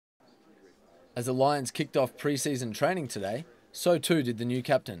As the Lions kicked off pre-season training today, so too did the new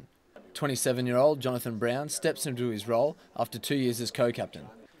captain. 27-year-old Jonathon Brown steps into his role after 2 years as co-captain.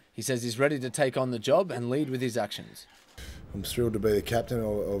 He says he's ready to take on the job and lead with his actions. I'm thrilled to be the captain.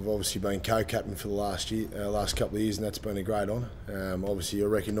 I've obviously been co-captain for the last couple of years, and that's been a great honour. Obviously, I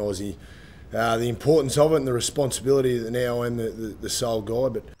recognise the importance of it and the responsibility that now I am the sole guy.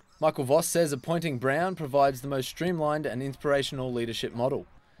 But Michael Voss says appointing Brown provides the most streamlined and inspirational leadership model.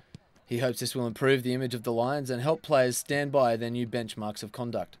 He hopes this will improve the image of the Lions and help players stand by their new benchmarks of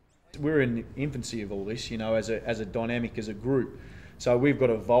conduct. We're in the infancy of all this, as a dynamic, as a group. So we've got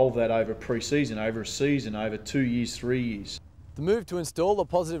to evolve that over pre-season, over a season, over 2 years, 3 years. The move to install a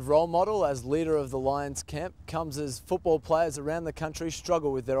positive role model as leader of the Lions camp comes as football players around the country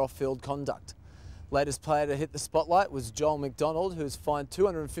struggle with their off-field conduct. Latest player to hit the spotlight was Joel McDonald, who was fined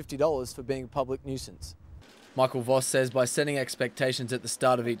 $250 for being a public nuisance. Michael Voss says by setting expectations at the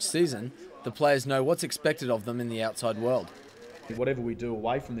start of each season, the players know what's expected of them in the outside world. Whatever we do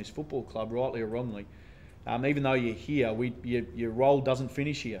away from this football club, rightly or wrongly, even though you're here, your role doesn't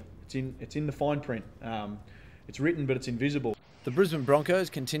finish here. It's in the fine print. It's written, but it's invisible. The Brisbane Broncos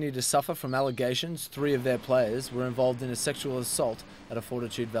continue to suffer from allegations 3 of their players were involved in a sexual assault at a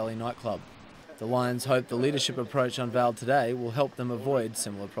Fortitude Valley nightclub. The Lions hope the leadership approach unveiled today will help them avoid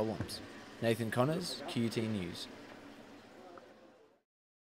similar problems. Nathan Connors, QUT News.